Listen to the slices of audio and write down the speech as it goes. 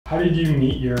How did you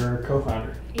meet your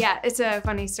co-founder? Yeah, it's a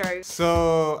funny story.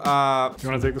 So, Do you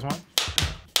want to take this one?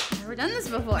 Never done this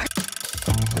before.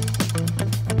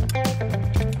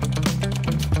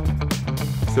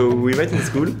 so we met in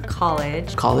school.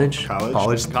 College. College.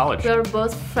 College. We were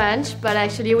both French, but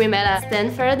actually we met at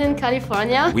Stanford in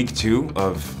California. Week 2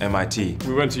 of MIT.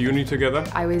 We went to uni together.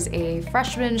 I was a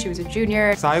freshman, she was a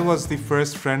junior. Sai was the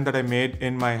first friend that I made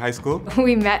in my high school.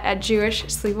 We met at Jewish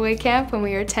sleepaway camp when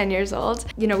we were 10 years old.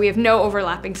 You know, we have no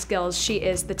overlapping skills. She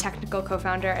is the technical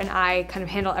co-founder and I kind of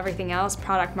handle everything else,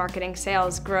 product marketing,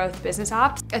 sales, growth, business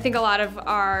ops. I think a lot of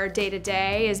our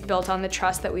day-to-day is built on the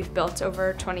trust that we've built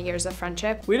over 20 years of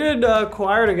friendship. We did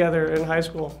choir together in high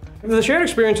school. The shared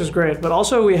experience is great, but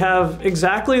also we have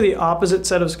exactly the opposite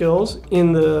set of skills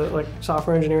in the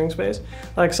software engineering space.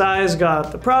 Like Sai's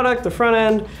got the product, the front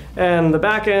end, and the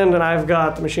back end, and I've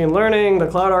got the machine learning, the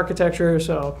cloud architecture,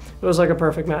 so it was like a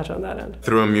perfect match on that end.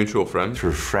 Through a mutual friend.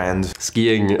 Through friends.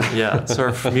 Skiing. Yeah,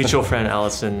 so our mutual friend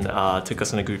Allison took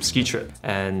us on a group ski trip,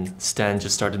 and Stan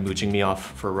just started mooching me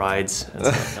off for rides, and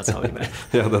so that's how we met.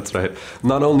 Yeah, that's right.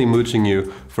 Not only mooching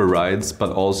you for rides,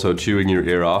 but also chewing your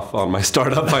ear off on my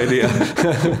startup idea.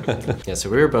 Yeah, so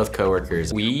we were both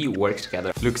coworkers. We worked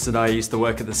together. Lucas and I used to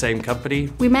work at the same company.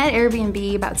 We met at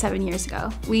Airbnb about 7 years ago.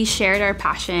 We shared our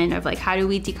passion of how do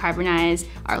we decarbonize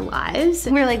our lives?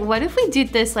 And we were like, what if we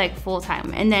did this full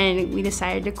time? And then we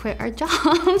decided to quit our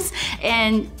jobs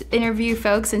and interview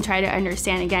folks and try to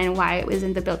understand again why it was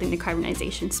in the building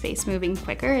decarbonization space moving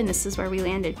quicker, and this is where we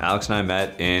landed. Alex and I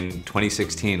met in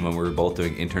 2016 when we were both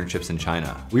doing internships in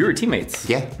China. We were teammates.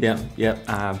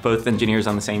 Yeah. Both engineers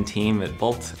on the same team at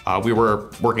Bolt. We were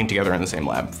working together in the same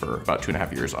lab for about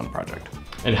 2.5 years on the project.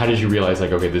 And how did you realize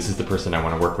okay, this is the person I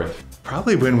want to work with?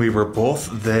 Probably when we were both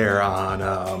there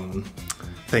on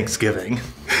Thanksgiving.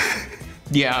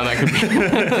 Yeah, that could be.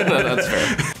 That's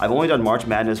fair. I've only done March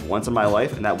Madness once in my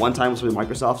life, and that one time was with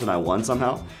Microsoft and I won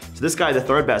somehow. So this guy, the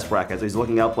third best bracket, so he's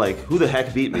looking up who the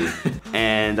heck beat me?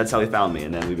 And that's how he found me,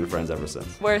 and then we've been friends ever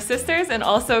since. We're sisters and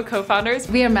also co-founders.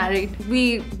 We are married.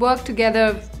 We work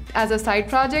together as a side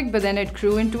project, but then it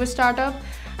grew into a startup.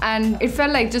 And it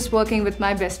felt like just working with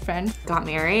my best friend. Got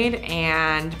married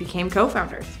and became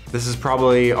co-founders. This is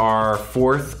probably our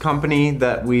 4th company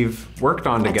that we've worked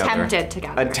on together.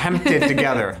 Attempted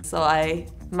together. So I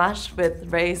matched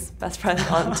with Ray's best friend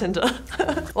on Tinder.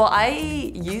 Well,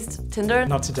 I used Tinder.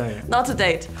 Not to date. Not to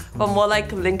date, but more like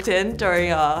LinkedIn during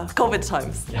COVID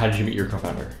times. How did you meet your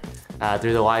co-founder?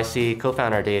 Through the YC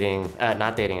co-founder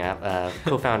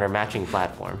co-founder matching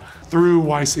platform. Through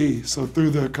YC, so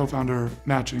through the co-founder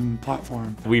matching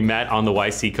platform. We met on the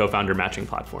YC co-founder matching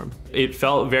platform. It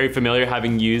felt very familiar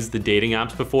having used the dating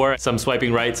apps before. Some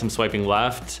swiping right, some swiping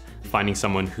left. Finding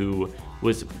someone who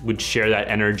would share that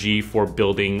energy for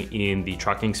building in the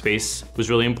trucking space was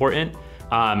really important.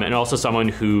 And also someone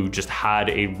who just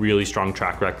had a really strong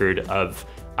track record of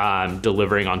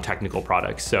delivering on technical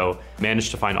products. So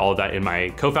managed to find all of that in my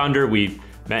co-founder. We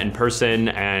met in person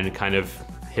and kind of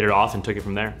hit it off and took it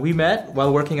from there. We met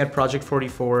while working at Project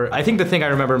 44. I think the thing I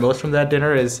remember most from that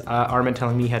dinner is Armin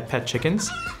telling me he had pet chickens.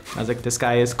 I was like, this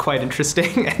guy is quite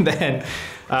interesting. And then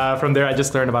from there, I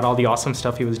just learned about all the awesome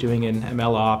stuff he was doing in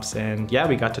ML ops. And yeah,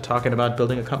 we got to talking about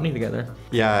building a company together.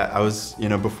 Yeah, I was,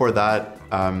 before that,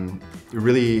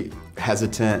 really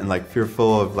hesitant and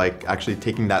fearful of actually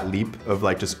taking that leap of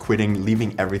just quitting,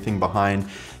 leaving everything behind,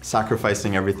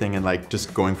 sacrificing everything and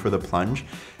just going for the plunge.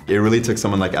 It really took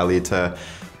someone like Ellie to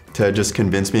just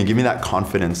convince me and give me that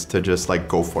confidence to just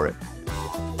go for it.